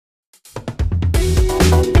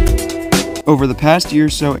Over the past year or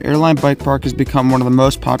so, Airline Bike Park has become one of the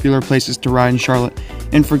most popular places to ride in Charlotte,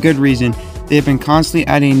 and for good reason. They have been constantly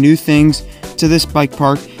adding new things to this bike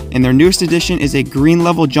park, and their newest addition is a green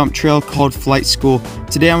level jump trail called Flight School.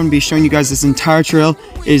 Today I'm going to be showing you guys this entire trail.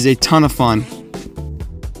 It is a ton of fun.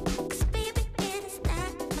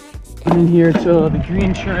 I'm in here to the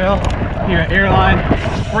green trail here at Airline.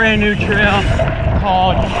 Brand new trail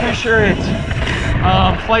called, I'm pretty sure it's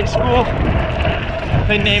Flight School.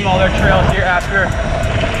 They name all their trails here after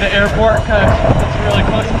the airport because it's really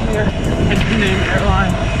close to here. It's named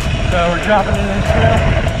Airline. So we're dropping into this trail.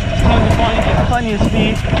 It's tons of fun. You get plenty of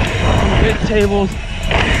speed. Some good tables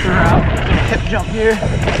throughout. Some hip jump here.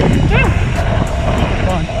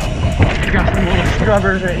 Fun. We got some little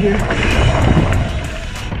scrubbers right here.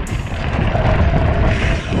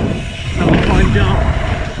 Another fun jump.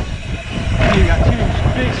 And you got two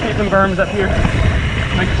big sweeping berms up here.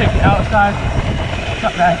 I can take the outside,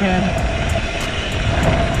 cut back in.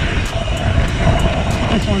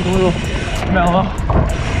 This one's a little mellow.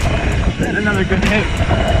 And another good hit.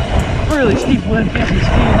 Really steep lift, get some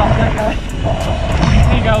speed off that guy.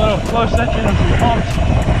 And you got a little flow section and some bumps.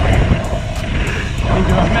 And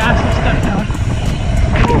do a massive step down.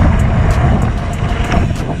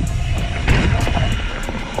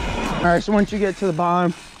 Alright, so once you get to the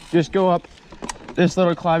bottom, just go up this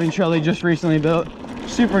little climbing trail they just recently built.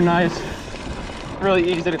 Super nice,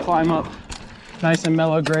 really easy to climb up. Nice and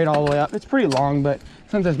mellow grade all the way up. It's pretty long, but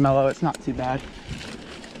since it's mellow, it's not too bad.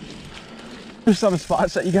 There's some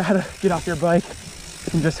spots that you gotta get off your bike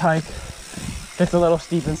and just hike. It's a little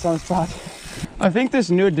steep in some spots. I think this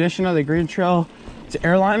new addition of the green trail to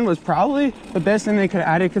Airline was probably the best thing they could have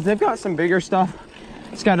added because they've got some bigger stuff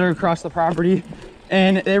scattered across the property,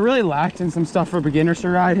 and they really lacked in some stuff for beginners to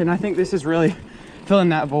ride, and I think this is really filling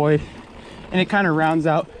that void, and it kind of rounds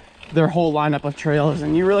out their whole lineup of trails,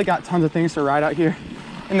 and you really got tons of things to ride out here.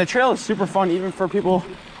 And the trail is super fun even for people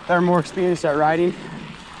that are more experienced at riding.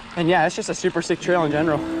 And yeah, it's just a super sick trail in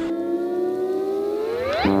general.